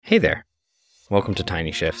Hey there. Welcome to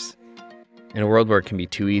Tiny Shifts. In a world where it can be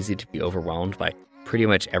too easy to be overwhelmed by pretty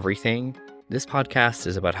much everything, this podcast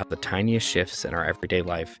is about how the tiniest shifts in our everyday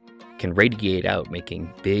life can radiate out,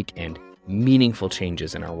 making big and meaningful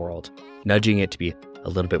changes in our world, nudging it to be a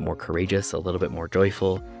little bit more courageous, a little bit more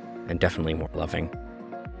joyful, and definitely more loving.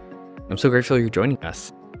 I'm so grateful you're joining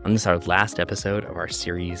us on this, our last episode of our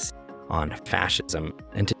series on fascism.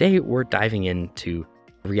 And today we're diving into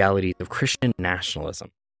the realities of Christian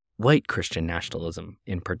nationalism. White Christian nationalism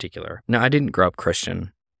in particular. Now, I didn't grow up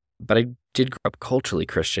Christian, but I did grow up culturally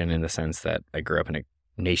Christian in the sense that I grew up in a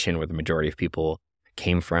nation where the majority of people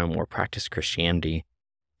came from or practiced Christianity.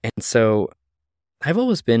 And so I've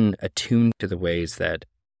always been attuned to the ways that,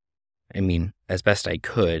 as best I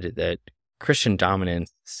could, that Christian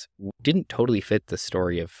dominance didn't totally fit the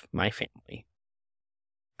story of my family.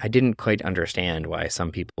 I didn't quite understand why some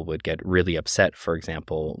people would get really upset, for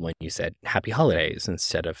example, when you said Happy Holidays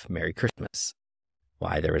instead of Merry Christmas.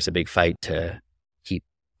 Why there was a big fight to keep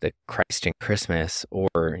the Christ in Christmas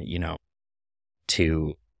or,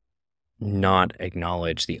 to not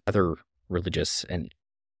acknowledge the other religious and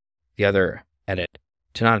to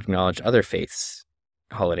not acknowledge other faiths'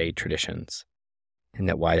 holiday traditions, and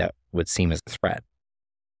that why that would seem as a threat.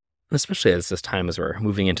 Especially as this time as we're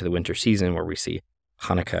moving into the winter season where we see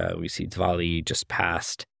Hanukkah, we see Diwali just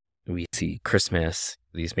passed, we see Christmas,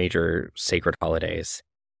 these major sacred holidays.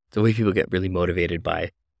 The way people get really motivated by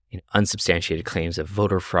unsubstantiated claims of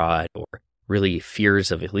voter fraud or really fears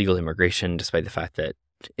of illegal immigration, despite the fact that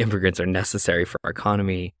immigrants are necessary for our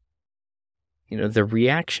economy. The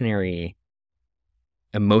reactionary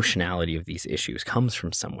emotionality of these issues comes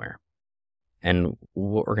from somewhere. And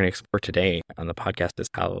what we're going to explore today on the podcast is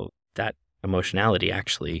how that emotionality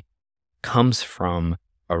actually comes from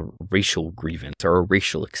a racial grievance or a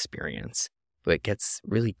racial experience, but it gets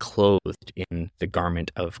really clothed in the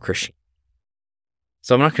garment of Christianity.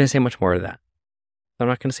 So I'm not going to say much more of that.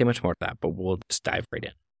 But we'll just dive right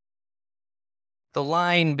in. The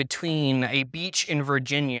line between a beach in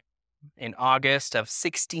Virginia in August of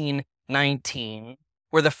 1619,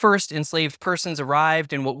 where the first enslaved persons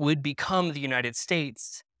arrived in what would become the United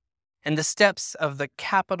States, and the steps of the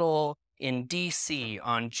Capitol in D.C.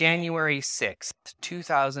 on January 6th,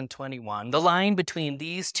 2021, the line between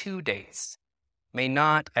these two dates may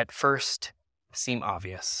not at first seem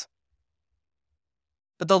obvious.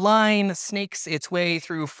 But the line snakes its way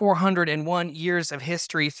through 401 years of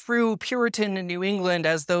history, through Puritan New England,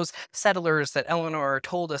 as those settlers that Eleanor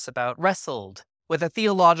told us about wrestled with a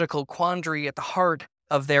theological quandary at the heart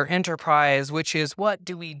of their enterprise, which is, what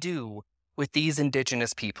do we do with these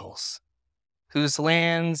indigenous peoples, whose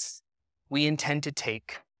lands we intend to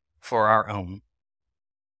take for our own?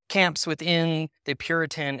 Camps within the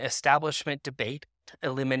Puritan establishment debate,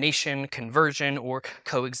 elimination, conversion, or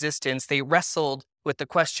coexistence, they wrestled with the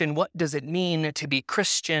question, what does it mean to be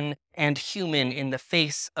Christian and human in the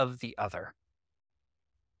face of the other?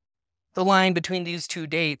 The line between these two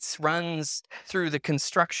dates runs through the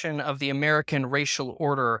construction of the American racial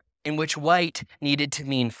order, in which white needed to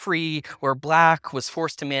mean free, where black was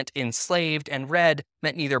forced to mean enslaved, and red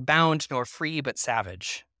meant neither bound nor free but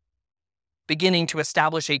savage. Beginning to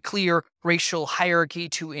establish a clear racial hierarchy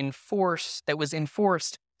that was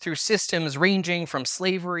enforced through systems ranging from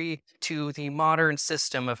slavery to the modern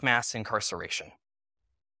system of mass incarceration.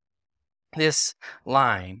 This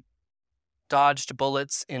line dodged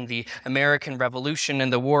bullets in the American Revolution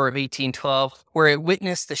and the War of 1812, where it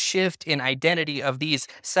witnessed the shift in identity of these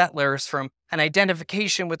settlers from an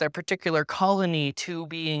identification with a particular colony to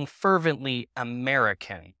being fervently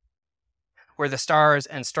American, where the stars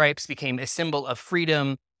and stripes became a symbol of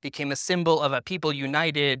freedom, became a symbol of a people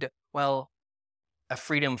united, a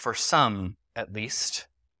freedom for some, at least.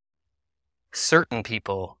 Certain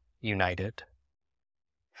people united.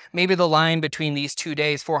 Maybe the line between these two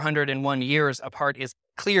days, 401 years apart, is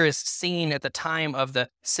clearest seen at the time of the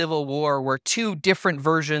Civil War, where two different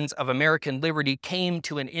versions of American liberty came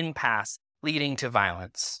to an impasse, leading to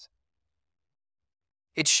violence.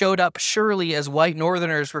 It showed up surely as white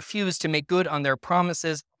Northerners refused to make good on their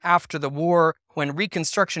promises after the war, when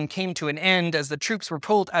Reconstruction came to an end as the troops were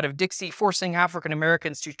pulled out of Dixie, forcing African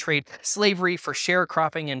Americans to trade slavery for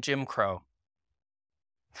sharecropping and Jim Crow.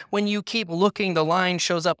 When you keep looking, the line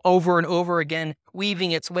shows up over and over again,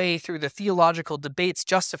 weaving its way through the theological debates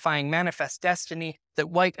justifying manifest destiny, that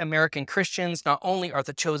white American Christians not only are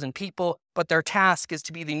the chosen people, but their task is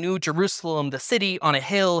to be the new Jerusalem, the city on a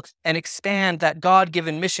hill, and expand that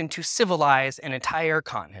God-given mission to civilize an entire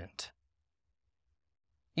continent.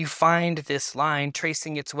 You find this line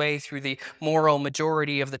tracing its way through the moral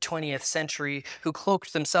majority of the 20th century who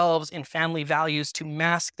cloaked themselves in family values to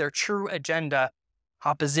mask their true agenda,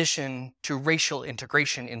 opposition to racial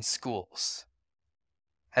integration in schools,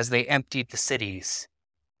 as they emptied the cities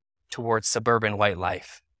towards suburban white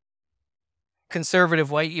life. Conservative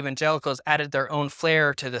white evangelicals added their own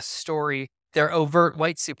flair to the story. Their overt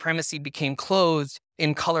white supremacy became clothed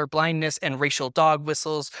in color blindness and racial dog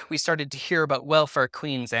whistles. We started to hear about welfare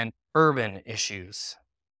queens and urban issues,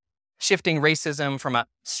 shifting racism from a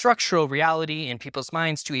structural reality in people's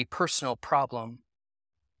minds to a personal problem.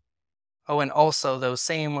 Oh, and also those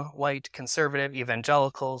same white conservative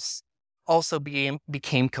evangelicals also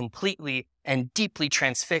became completely and deeply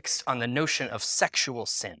transfixed on the notion of sexual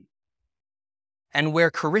sin. And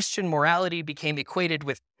where Christian morality became equated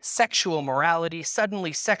with sexual morality,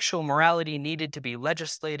 suddenly sexual morality needed to be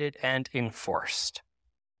legislated and enforced.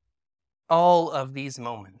 All of these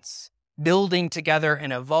moments building together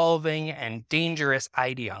an evolving and dangerous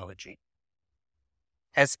ideology.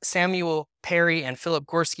 As Samuel Perry and Philip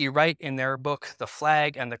Gorski write in their book, The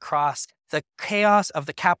Flag and the Cross, the chaos of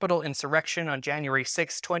the Capitol insurrection on January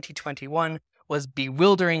 6, 2021 was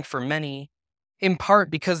bewildering for many, in part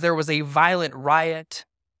because there was a violent riot,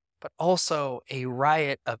 but also a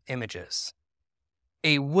riot of images.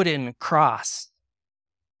 A wooden cross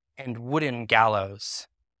and wooden gallows,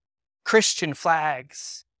 Christian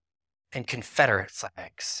flags and Confederate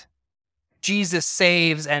flags, Jesus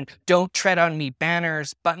saves and don't tread on me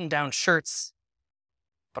banners, button-down shirts,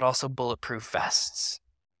 but also bulletproof vests.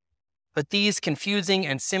 But these confusing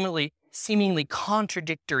and seemingly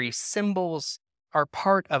contradictory symbols are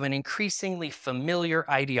part of an increasingly familiar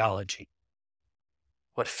ideology,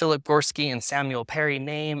 what Philip Gorski and Samuel Perry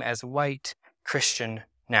name as white Christian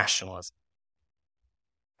nationalism.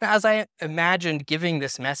 Now, as I imagined giving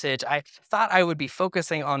this message, I thought I would be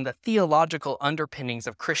focusing on the theological underpinnings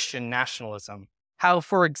of Christian nationalism. How,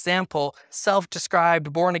 for example,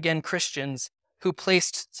 self-described born-again Christians who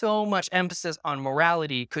placed so much emphasis on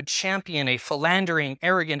morality could champion a philandering,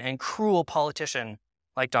 arrogant, and cruel politician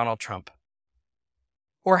like Donald Trump.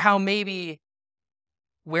 Or how maybe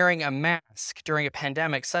wearing a mask during a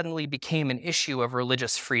pandemic suddenly became an issue of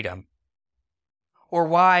religious freedom. Or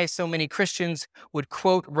why so many Christians would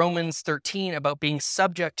quote Romans 13 about being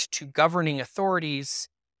subject to governing authorities,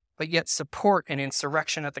 but yet support an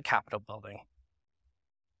insurrection at the Capitol building.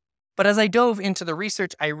 But as I dove into the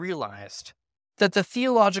research, I realized that the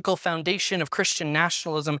theological foundation of Christian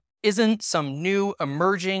nationalism isn't some new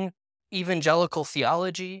emerging evangelical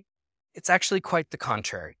theology. It's actually quite the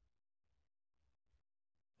contrary.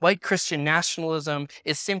 White Christian nationalism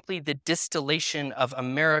is simply the distillation of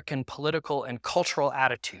American political and cultural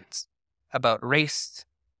attitudes about race,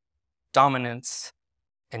 dominance,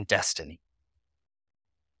 and destiny.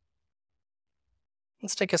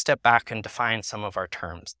 Let's take a step back and define some of our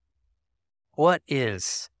terms. What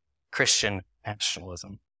is Christian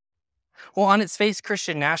nationalism? Well, on its face,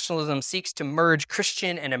 Christian nationalism seeks to merge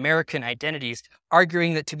Christian and American identities,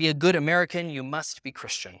 arguing that to be a good American, you must be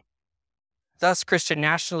Christian. Thus, Christian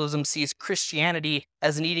nationalism sees Christianity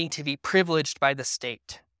as needing to be privileged by the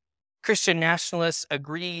state. Christian nationalists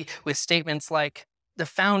agree with statements like, the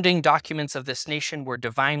founding documents of this nation were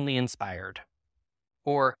divinely inspired,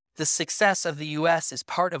 or the success of the U.S. is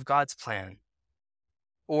part of God's plan,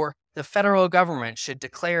 or the federal government should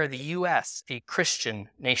declare the U.S. a Christian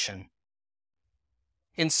nation.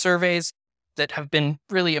 In surveys that have been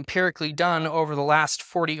really empirically done over the last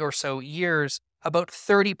 40 or so years, about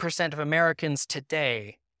 30% of Americans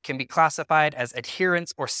today can be classified as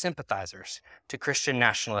adherents or sympathizers to Christian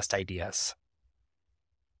nationalist ideas.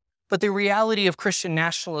 But the reality of Christian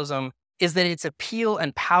nationalism is that its appeal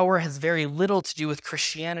and power has very little to do with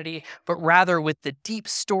Christianity, but rather with the deep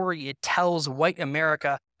story it tells white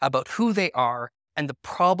America about who they are and the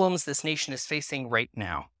problems this nation is facing right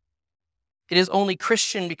now. It is only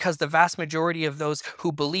Christian because the vast majority of those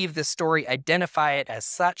who believe this story identify it as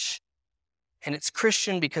such, and it's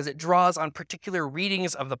Christian because it draws on particular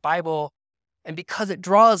readings of the Bible, and because it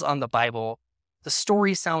draws on the Bible, the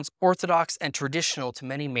story sounds orthodox and traditional to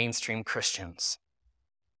many mainstream Christians.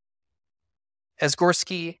 As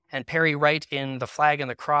Gorski and Perry write in The Flag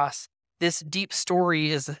and the Cross, this deep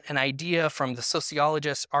story is an idea from the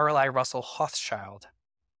sociologist R.L.I. Russell Hochschild.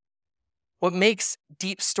 What makes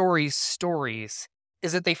deep stories stories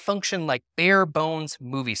is that they function like bare bones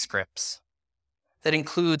movie scripts that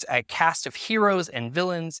includes a cast of heroes and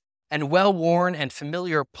villains and well-worn and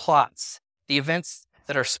familiar plots, the events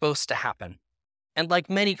that are supposed to happen. And like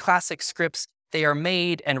many classic scripts, they are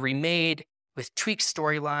made and remade with tweaked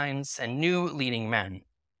storylines and new leading men.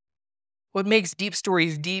 What makes deep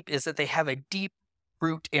stories deep is that they have a deep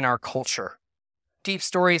root in our culture. Deep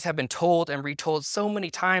stories have been told and retold so many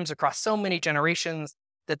times across so many generations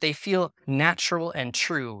that they feel natural and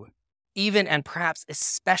true, even and perhaps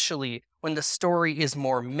especially when the story is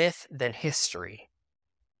more myth than history.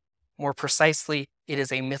 More precisely, it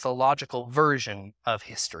is a mythological version of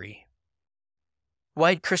history.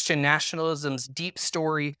 White Christian nationalism's deep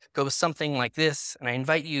story goes something like this, and I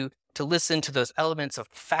invite you to listen to those elements of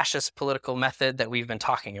fascist political method that we've been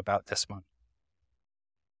talking about this month.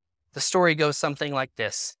 The story goes something like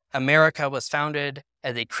this. America was founded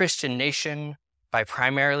as a Christian nation by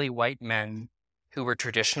primarily white men who were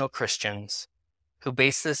traditional Christians, who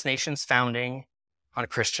based this nation's founding on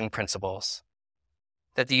Christian principles.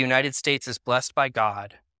 That the United States is blessed by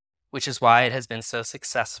God, which is why it has been so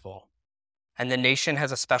successful, and the nation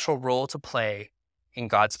has a special role to play in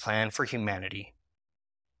God's plan for humanity.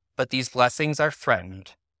 But these blessings are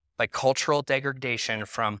threatened by cultural degradation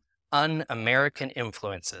from un-American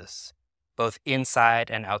influences, both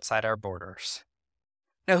inside and outside our borders.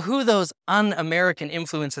 Now, who those un-American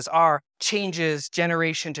influences are changes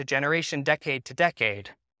generation to generation, decade to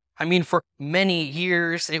decade. I mean, for many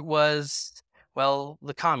years, it was, well,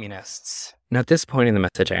 the communists. Now, at this point in the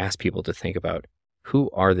message, I ask people to think about who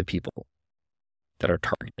are the people that are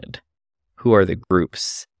targeted? Who are the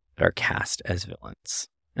groups that are cast as villains?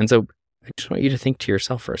 And so I just want you to think to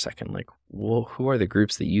yourself for a second, like, well, who are the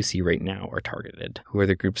groups that you see right now are targeted? Who are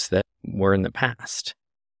the groups that were in the past?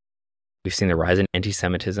 We've seen the rise in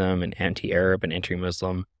anti-Semitism and anti-Arab and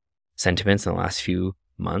anti-Muslim sentiments in the last few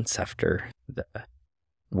months after the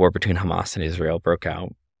war between Hamas and Israel broke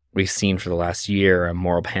out. We've seen for the last year a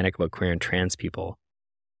moral panic about queer and trans people.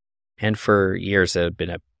 And for years, there had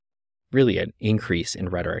been really an increase in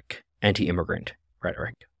rhetoric, anti-immigrant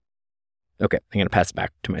rhetoric. Okay, I'm going to pass it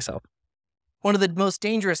back to myself. One of the most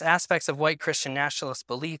dangerous aspects of white Christian nationalist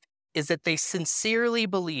belief is that they sincerely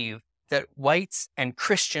believe that whites and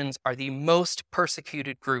Christians are the most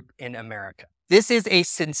persecuted group in America. This is a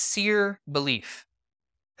sincere belief,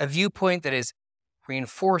 a viewpoint that is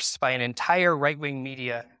reinforced by an entire right-wing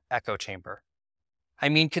media echo chamber. I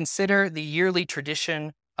mean, consider the yearly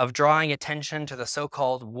tradition of drawing attention to the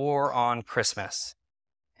so-called war on Christmas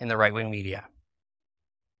in the right-wing media.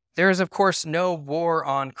 There is, of course, no war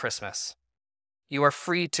on Christmas. You are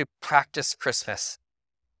free to practice Christmas.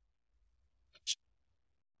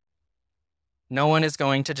 No one is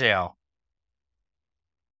going to jail.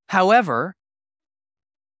 However,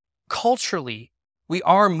 culturally, we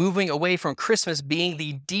are moving away from Christmas being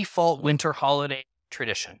the default winter holiday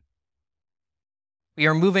tradition. We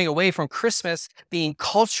are moving away from Christmas being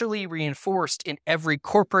culturally reinforced in every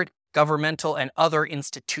corporate, governmental, and other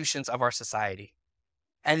institutions of our society.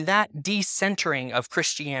 And that decentering of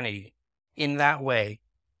Christianity in that way,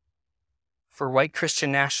 for white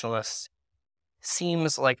Christian nationalists,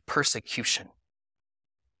 seems like persecution.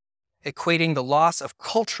 Equating the loss of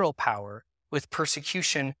cultural power with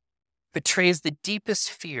persecution betrays the deepest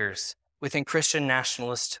fears within Christian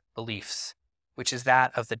nationalist beliefs, which is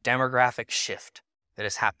that of the demographic shift that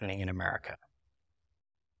is happening in America.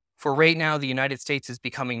 For right now, the United States is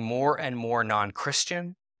becoming more and more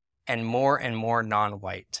non-Christian and more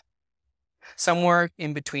non-white. Somewhere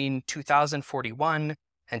in between 2041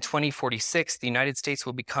 and 2046, the United States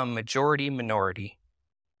will become majority-minority,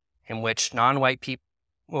 in which white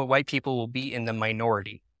people will be in the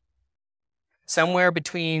minority. Somewhere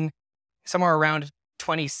around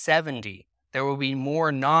 2070, there will be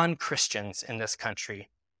more non-Christians in this country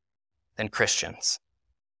than Christians.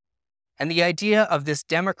 And the idea of this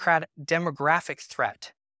demographic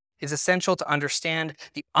threat is essential to understand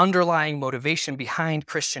the underlying motivation behind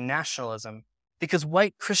Christian nationalism, because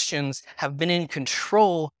white Christians have been in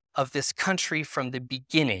control of this country from the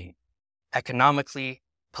beginning, economically,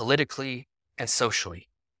 politically, and socially.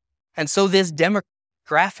 And so this with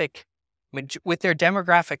their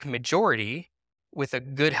demographic majority, with a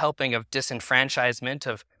good helping of disenfranchisement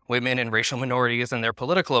of women and racial minorities and their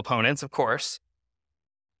political opponents, of course,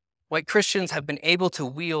 white Christians have been able to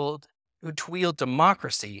wield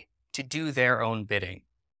democracy to do their own bidding.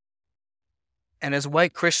 And as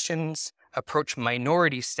white Christians approach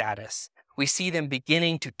minority status, we see them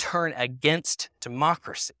beginning to turn against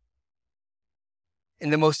democracy. In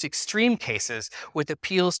the most extreme cases, with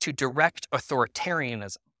appeals to direct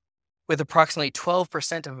authoritarianism, with approximately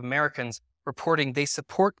 12% of Americans reporting they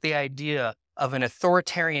support the idea of an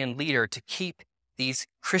authoritarian leader to keep these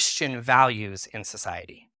Christian values in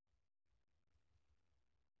society.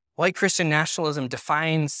 White Christian nationalism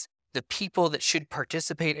defines the people that should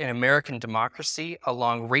participate in American democracy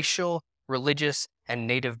along racial, religious, and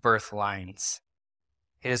native birth lines.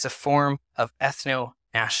 It is a form of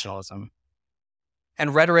ethno-nationalism.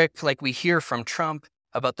 And rhetoric like we hear from Trump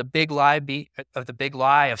about the big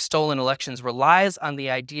lie of stolen elections relies on the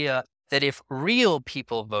idea that if real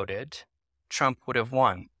people voted, Trump would have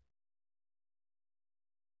won,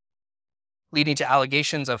 leading to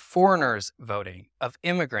allegations of foreigners voting, of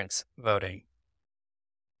immigrants voting,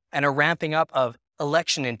 and a ramping up of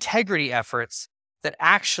election integrity efforts that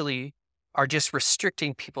actually are just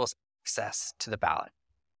restricting people's access to the ballot.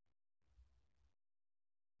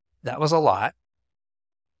 That was a lot.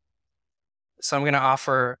 So I'm going to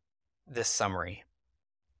offer this summary.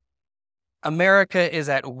 America is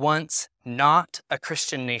at once not a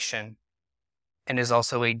Christian nation and is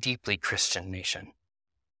also a deeply Christian nation.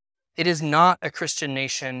 It is not a Christian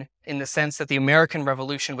nation in the sense that the American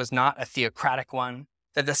Revolution was not a theocratic one,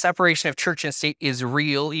 that the separation of church and state is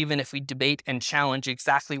real, even if we debate and challenge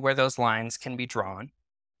exactly where those lines can be drawn.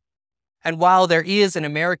 And while there is an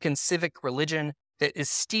American civic religion that is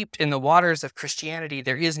steeped in the waters of Christianity,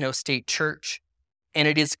 there is no state church. And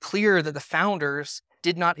it is clear that the founders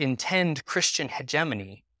did not intend Christian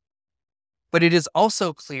hegemony. But it is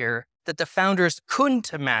also clear that the founders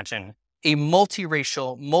couldn't imagine a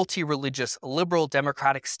multiracial, multi-religious, liberal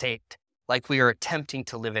democratic state like we are attempting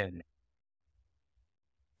to live in.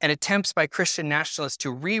 And attempts by Christian nationalists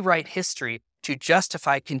to rewrite history to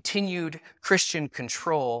justify continued Christian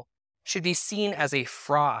control should be seen as a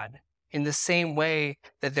fraud, in the same way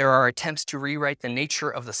that there are attempts to rewrite the nature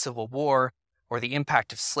of the Civil War or the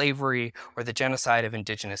impact of slavery or the genocide of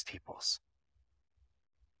indigenous peoples.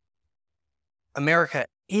 America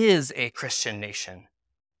is a Christian nation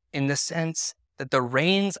in the sense that the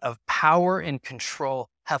reins of power and control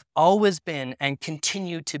have always been and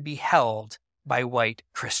continue to be held by white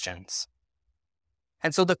Christians.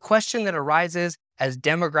 And so the question that arises as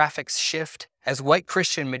demographics shift, as white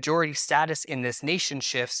Christian majority status in this nation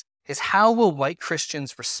shifts, is how will white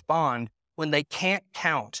Christians respond when they can't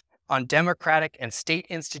count on democratic and state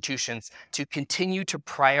institutions to continue to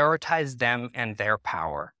prioritize them and their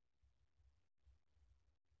power?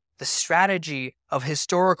 The strategy of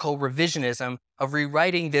historical revisionism, of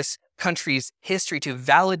rewriting this country's history to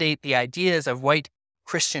validate the ideas of white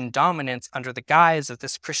Christian dominance under the guise of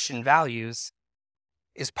this Christian values,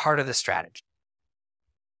 is part of the strategy.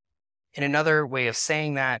 In another way of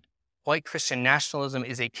saying that, white Christian nationalism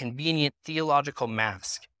is a convenient theological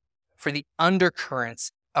mask for the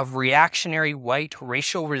undercurrents of reactionary white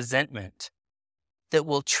racial resentment that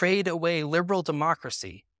will trade away liberal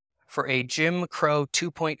democracy for a Jim Crow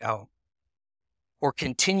 2.0, or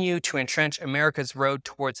continue to entrench America's road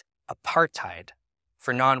towards apartheid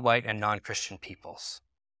for non-white and non-Christian peoples.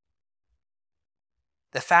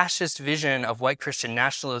 The fascist vision of white Christian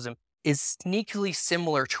nationalism is sneakily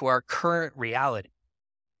similar to our current reality,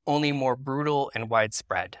 only more brutal and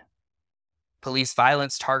widespread. Police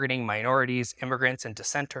violence targeting minorities, immigrants, and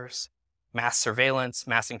dissenters, mass surveillance,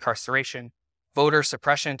 mass incarceration, voter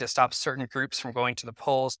suppression to stop certain groups from going to the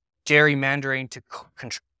polls, gerrymandering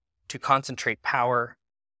to concentrate power.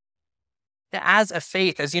 As a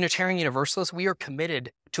faith, as Unitarian Universalists, we are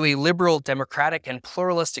committed to a liberal, democratic, and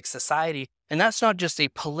pluralistic society, and that's not just a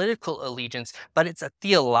political allegiance, but it's a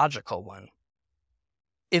theological one.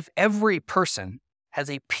 If every person has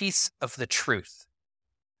a piece of the truth,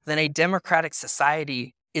 then a democratic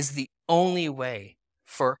society is the only way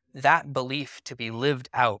for that belief to be lived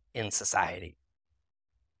out in society.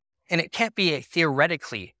 And it can't be a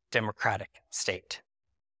theoretically democratic state.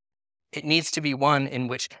 It needs to be one in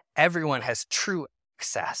which everyone has true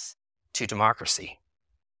access to democracy.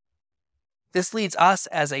 This leads us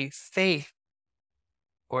as a faith,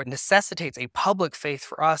 or necessitates a public faith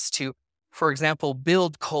for us to, for example,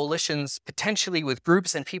 build coalitions potentially with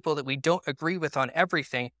groups and people that we don't agree with on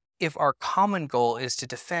everything if our common goal is to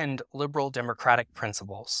defend liberal democratic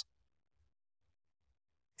principles.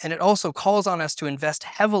 And it also calls on us to invest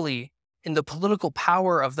heavily in the political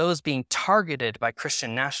power of those being targeted by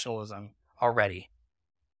Christian nationalism already.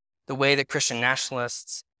 The way that Christian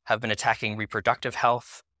nationalists have been attacking reproductive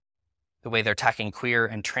health, the way they're attacking queer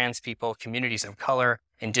and trans people, communities of color,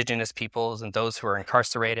 indigenous peoples, and those who are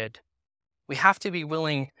incarcerated. We have to be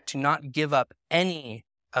willing to not give up any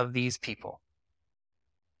of these people.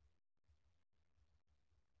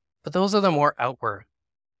 But those are the more outward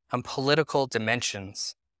and political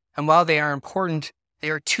dimensions. And while they are important, they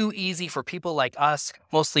are too easy for people like us,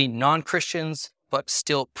 mostly non-Christians, but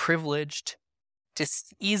still privileged, to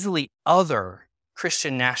easily other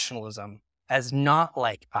Christian nationalism as not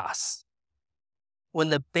like us, when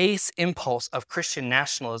the base impulse of Christian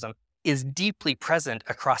nationalism is deeply present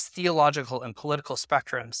across theological and political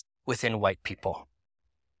spectrums within white people.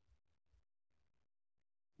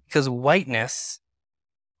 Because whiteness,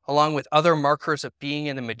 along with other markers of being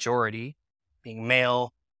in the majority, being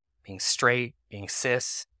male, being straight, being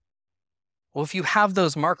cis, well, if you have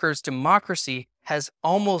those markers, democracy has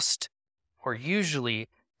almost or usually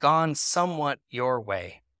gone somewhat your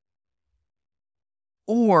way.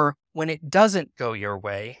 Or when it doesn't go your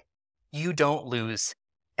way, you don't lose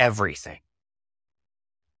everything.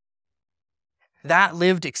 That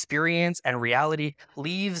lived experience and reality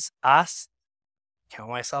leaves us, count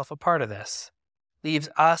myself a part of this, leaves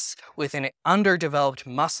us with an underdeveloped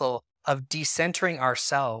muscle of decentering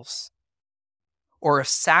ourselves or of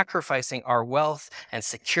sacrificing our wealth and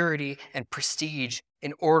security and prestige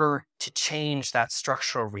in order to change that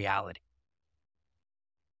structural reality.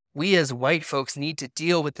 We as white folks need to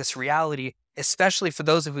deal with this reality, especially for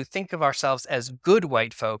those who think of ourselves as good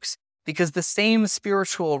white folks, because the same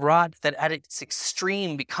spiritual rot that at its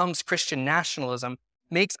extreme becomes Christian nationalism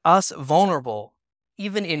makes us vulnerable,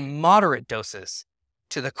 even in moderate doses,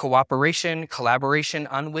 to the cooperation, collaboration,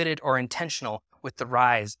 unwitted or intentional, with the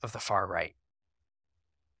rise of the far right.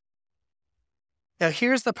 Now,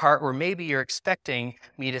 here's the part where maybe you're expecting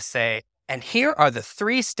me to say, and here are the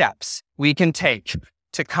 3 steps we can take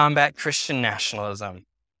to combat Christian nationalism,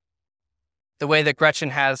 the way that Gretchen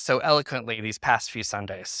has so eloquently these past few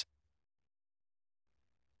Sundays.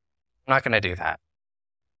 I'm not going to do that.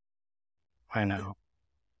 I know.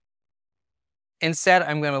 Instead,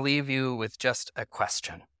 I'm going to leave you with just a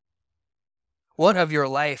question. What of your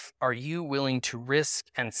life are you willing to risk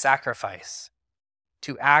and sacrifice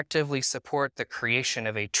to actively support the creation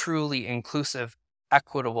of a truly inclusive,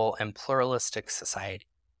 equitable, and pluralistic society?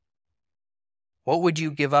 What would you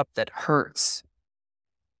give up that hurts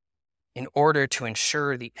in order to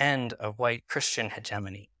ensure the end of white Christian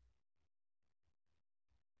hegemony?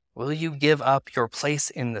 Will you give up your place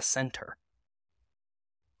in the center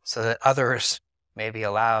so that others may be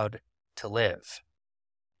allowed to live?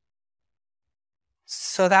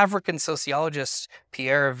 South African sociologist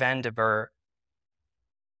Pierre van der Burg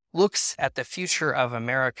looks at the future of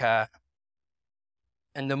America,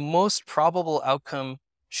 and the most probable outcome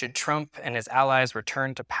should Trump and his allies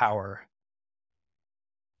return to power.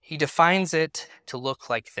 He defines it to look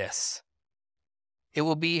like this. It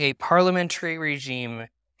will be a parliamentary regime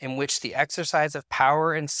in which the exercise of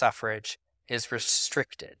power and suffrage is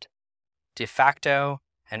restricted, de facto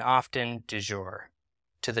and often de jure,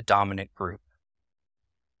 to the dominant group,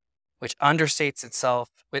 which understands itself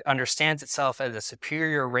as a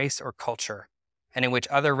superior race or culture, and in which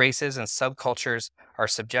other races and subcultures are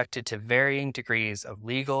subjected to varying degrees of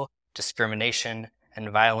legal discrimination and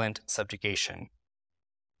violent subjugation.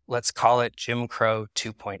 Let's call it Jim Crow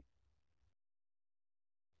 2.0.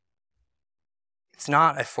 It's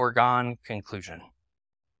not a foregone conclusion.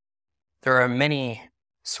 There are many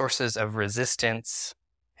sources of resistance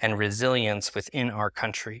and resilience within our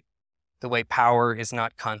country. The way power is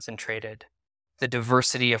not concentrated, the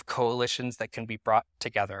diversity of coalitions that can be brought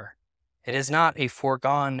together. It is not a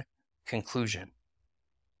foregone conclusion.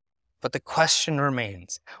 But the question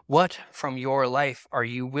remains, what from your life are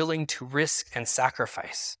you willing to risk and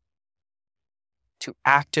sacrifice to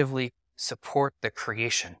actively support the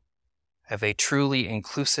creation of a truly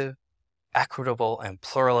inclusive, equitable, and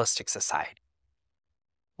pluralistic society?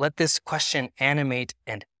 Let this question animate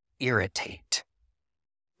and irritate,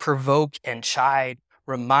 provoke and chide,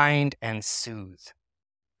 remind and soothe,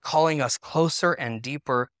 calling us closer and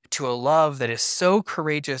deeper to a love that is so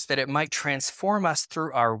courageous that it might transform us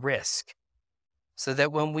through our risk, so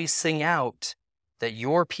that when we sing out that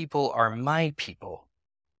your people are my people,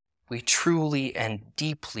 we truly and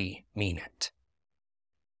deeply mean it.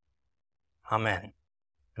 Amen.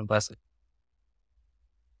 And blessed.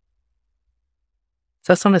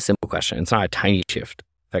 So that's not a simple question. It's not a tiny shift,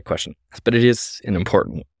 that question, but it is an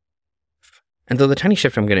important one. And so the tiny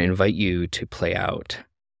shift I'm going to invite you to play out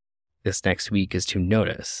this next week is to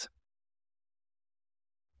notice,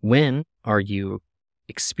 when are you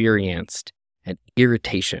experienced an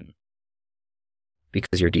irritation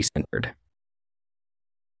because you're decentered?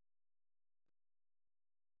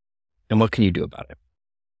 And what can you do about it?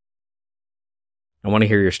 I want to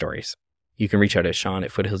hear your stories. You can reach out at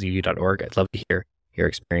Sean@foothillsuu.org. I'd love to hear your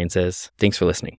experiences. Thanks for listening.